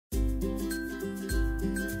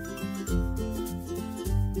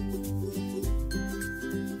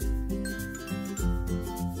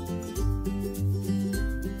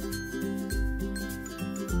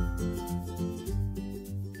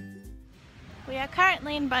We are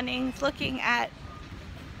currently in Bunnings looking at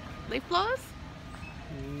leaf blowers.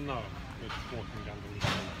 No, it's walking down the leaf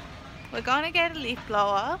blower. We're going to get a leaf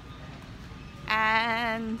blower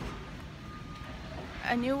and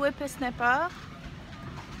a new whippersnapper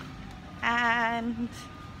and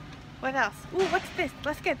what else? Ooh, what's this?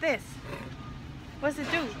 Let's get this. What does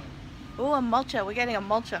it do? Ooh, a mulcher. We're getting a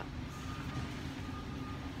mulcher.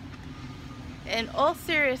 In all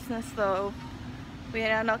seriousness though, we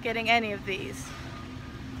are not getting any of these.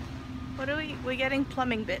 What are we? We're getting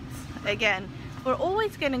plumbing bits again. We're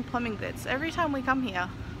always getting plumbing bits every time we come here.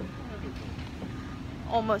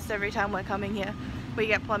 Almost every time we're coming here, we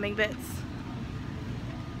get plumbing bits.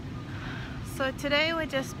 So today we're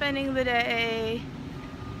just spending the day,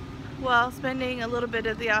 well, spending a little bit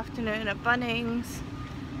of the afternoon at Bunnings,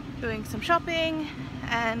 doing some shopping,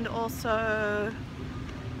 and also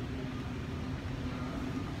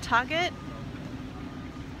Target.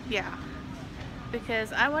 Yeah,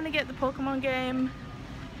 because I want to get the Pokemon game,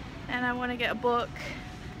 and I want to get a book,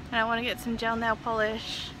 and I want to get some gel nail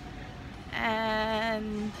polish,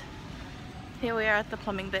 and here we are at the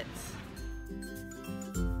plumbing bits.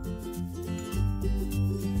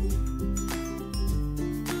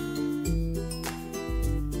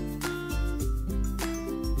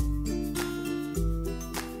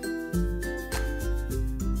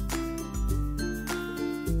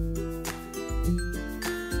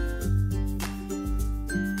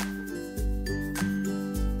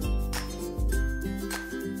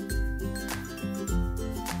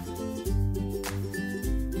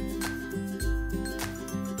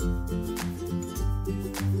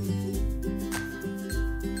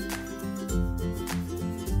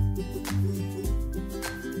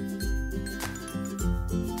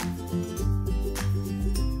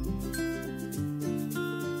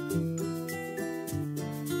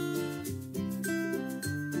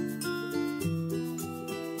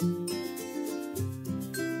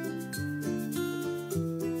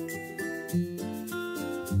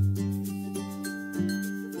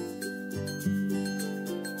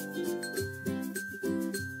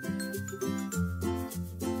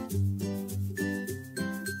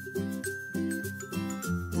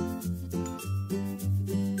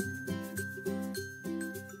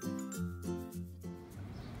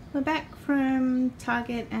 We're back from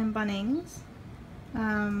Target and Bunnings.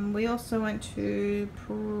 We also went to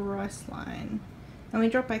Priceline and we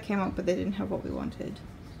dropped by Kmart, but they didn't have what we wanted.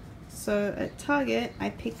 So at Target I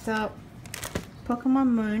picked up Pokemon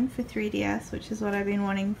Moon for 3DS, which is what I've been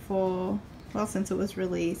wanting for, well, since it was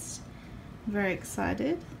released. I'm very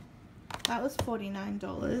excited. That was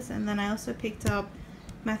 $49, and then I also picked up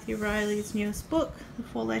Matthew Riley's newest book, The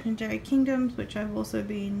Four Legendary Kingdoms, which I've also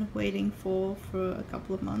been waiting for a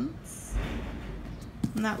couple of months.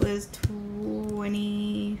 And that was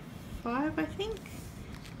 $25, I think.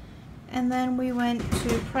 And then we went to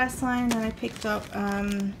Priceline and I picked up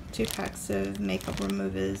 2 packs of makeup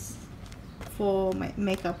removers for my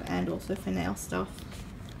makeup and also for nail stuff.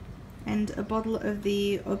 And a bottle of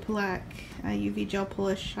the Opalac UV gel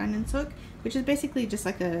polish shine and soak, which is basically just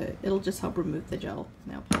like it'll just help remove the gel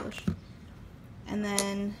nail polish. And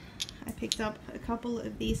then I picked up a couple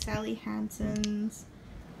of these Sally Hansen's,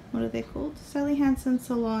 what are they called? Sally Hansen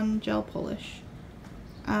Salon gel polish.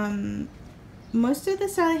 Most of the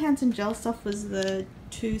Sally Hansen gel stuff was the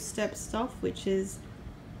 2-step stuff, which is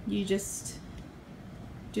you just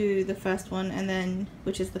do the first one, and then,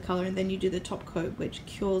 which is the color, and then you do the top coat, which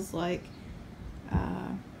cures like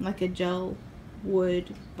a gel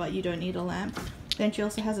would, but you don't need a lamp. Then she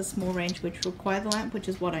also has a small range which require the lamp, which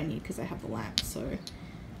is what I need because I have the lamp. So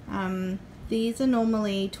these are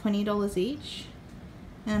normally $20 each,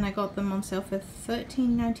 and I got them on sale for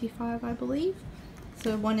 $13.95, I believe.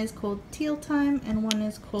 So one is called Teal Time and one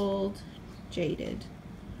is called Jaded.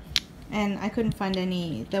 And I couldn't find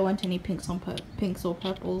any, there weren't any pinks or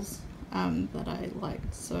purples that I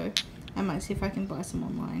liked, so I might see if I can buy some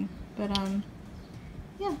online. But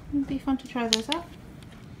yeah, it'd be fun to try those out.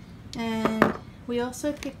 And we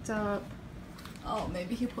also picked up, oh,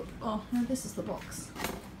 maybe he put, oh no, this is the box.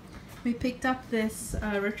 We picked up this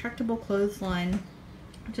retractable clothesline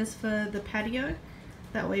just for the patio.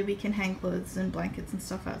 That way we can hang clothes and blankets and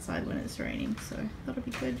stuff outside when it's raining, so that'll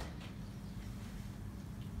be good.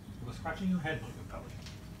 What's scratching your head like a belly?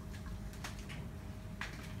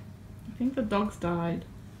 I think the dogs died.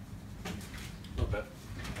 A little bit.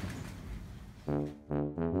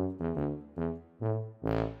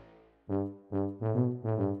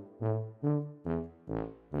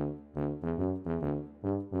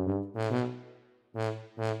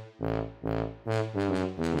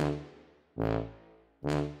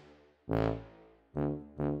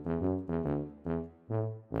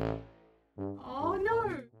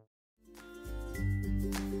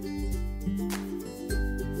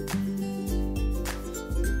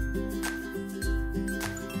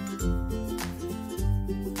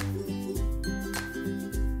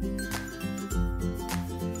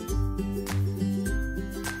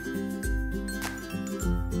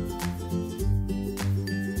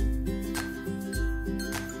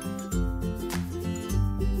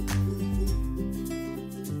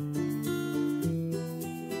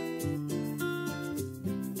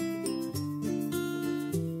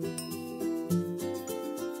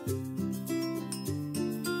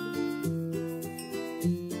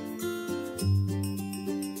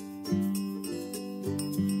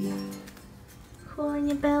 on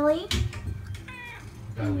your belly?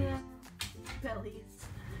 Belly. Yeah. Bellies.